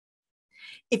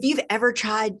If you've ever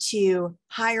tried to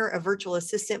hire a virtual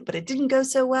assistant, but it didn't go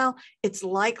so well, it's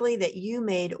likely that you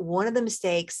made one of the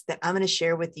mistakes that I'm going to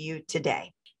share with you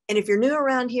today. And if you're new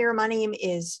around here, my name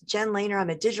is Jen Lehner.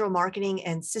 I'm a digital marketing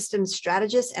and systems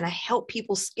strategist, and I help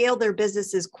people scale their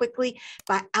businesses quickly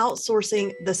by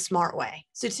outsourcing the smart way.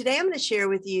 So today I'm going to share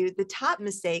with you the top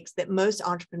mistakes that most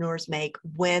entrepreneurs make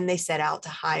when they set out to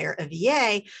hire a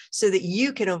VA so that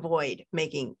you can avoid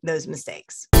making those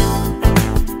mistakes.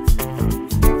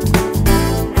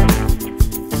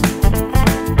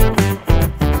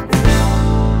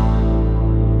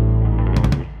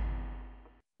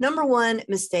 Number one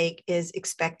mistake is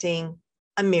expecting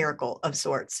a miracle of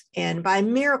sorts. And by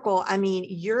miracle, I mean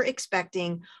you're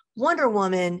expecting Wonder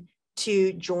Woman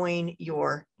to join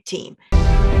your team.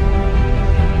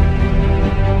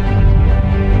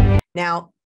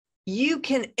 Now, you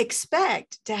can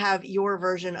expect to have your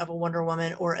version of a Wonder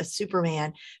Woman or a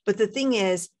Superman, but the thing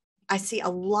is, I see a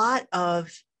lot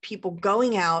of people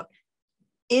going out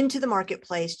into the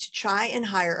marketplace to try and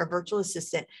hire a virtual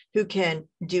assistant who can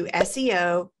do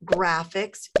SEO,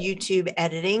 graphics, YouTube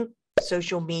editing,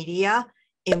 social media,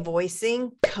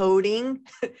 invoicing, coding.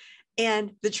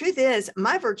 And the truth is,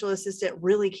 my virtual assistant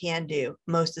really can do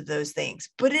most of those things,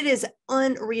 but it is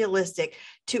unrealistic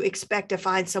to expect to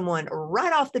find someone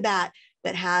right off the bat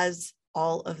that has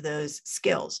all of those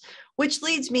skills, which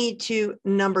leads me to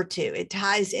number two. It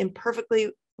ties in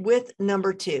perfectly with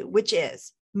number two, which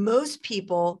is most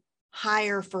people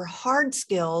hire for hard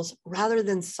skills rather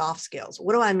than soft skills.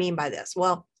 What do I mean by this?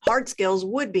 Well, hard skills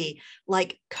would be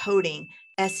like coding,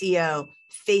 SEO,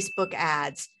 Facebook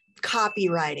ads,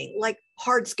 copywriting, like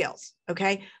hard skills,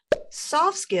 okay?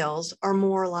 Soft skills are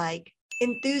more like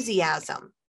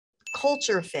enthusiasm,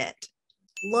 culture fit,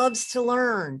 loves to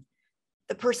learn,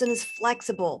 the person is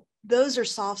flexible. Those are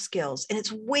soft skills. And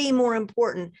it's way more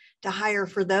important to hire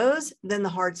for those than the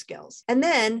hard skills. And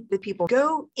then the people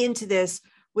go into this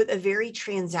with a very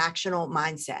transactional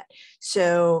mindset.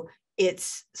 So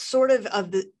it's sort of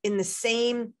in the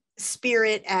same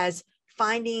spirit as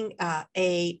finding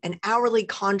an hourly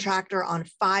contractor on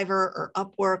Fiverr or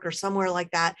Upwork or somewhere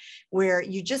like that, where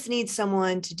you just need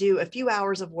someone to do a few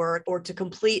hours of work or to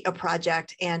complete a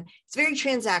project. And it's very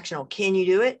transactional. Can you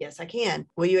do it? Yes, I can.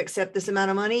 Will you accept this amount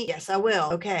of money? Yes, I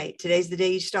will. Okay, today's the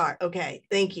day you start. Okay,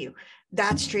 thank you.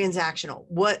 That's transactional.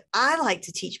 What I like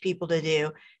to teach people to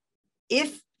do,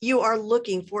 if you are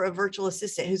looking for a virtual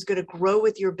assistant who's going to grow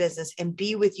with your business and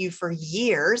be with you for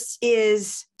years,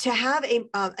 is to have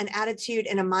an attitude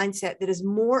and a mindset that is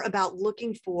more about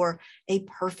looking for a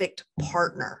perfect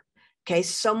partner. Okay,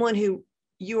 someone who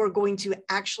you are going to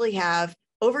actually have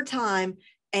over time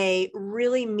a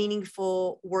really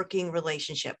meaningful working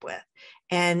relationship with.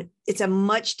 And it's a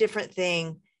much different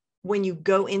thing when you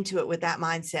go into it with that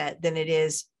mindset than it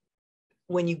is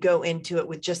when you go into it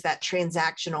with just that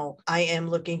transactional, I am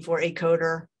looking for a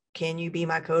coder. Can you be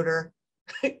my coder?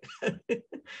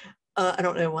 I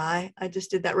don't know why I just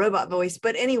did that robot voice,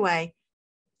 but anyway,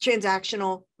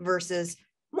 transactional versus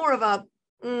more of a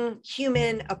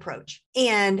human approach.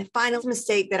 And final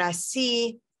mistake that I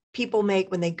see people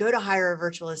make when they go to hire a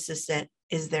virtual assistant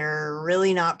is they're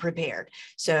really not prepared.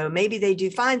 So maybe they do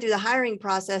fine through the hiring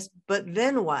process, but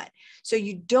then what? So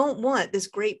you don't want this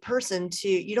great person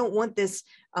you don't want this,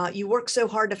 you work so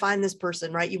hard to find this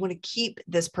person, right? You want to keep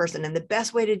this person. And the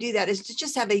best way to do that is to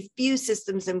just have a few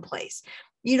systems in place.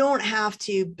 You don't have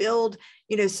to build,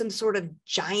 some sort of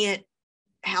giant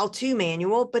how-to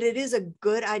manual, but it is a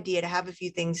good idea to have a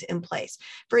few things in place.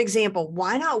 For example,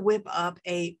 why not whip up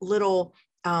a little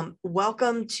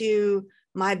welcome to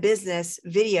my business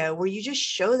video where you just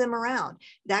show them around.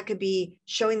 That could be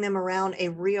showing them around a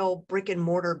real brick and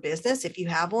mortar business if you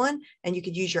have one, and you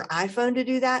could use your iPhone to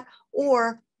do that.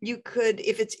 Or you could,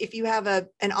 if you have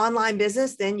an online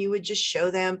business, then you would just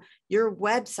show them your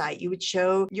website. You would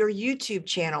show your YouTube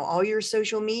channel, all your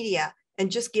social media, and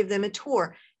just give them a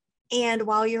tour. And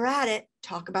while you're at it,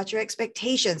 talk about your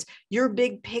expectations, your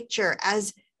big picture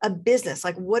as a business.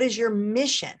 Like, what is your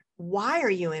mission? Why are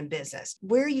you in business?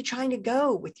 Where are you trying to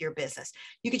go with your business?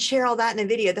 You could share all that in a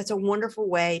video. That's a wonderful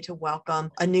way to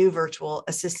welcome a new virtual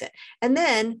assistant. And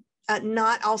then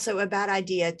not also a bad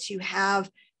idea to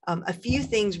have a few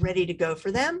things ready to go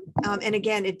for them. And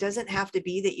again, it doesn't have to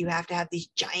be that you have to have these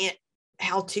giant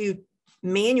how-to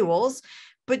manuals,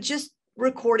 but just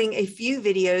recording a few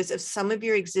videos of some of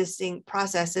your existing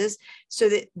processes so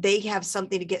that they have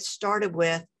something to get started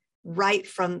with right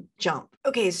from jump.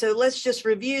 Okay, so let's just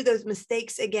review those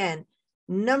mistakes again.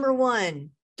 Number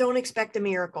one, don't expect a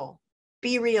miracle.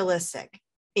 Be realistic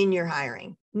in your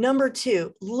hiring. Number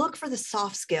two, look for the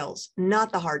soft skills,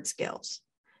 not the hard skills.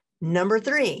 Number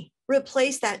three,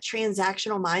 replace that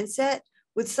transactional mindset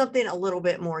with something a little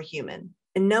bit more human.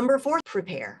 And number 4,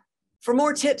 prepare. For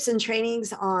more tips and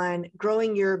trainings on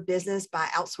growing your business by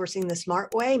outsourcing the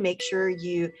smart way, make sure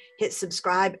you hit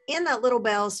subscribe and that little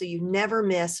bell so you never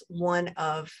miss one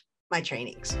of my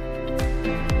trainings.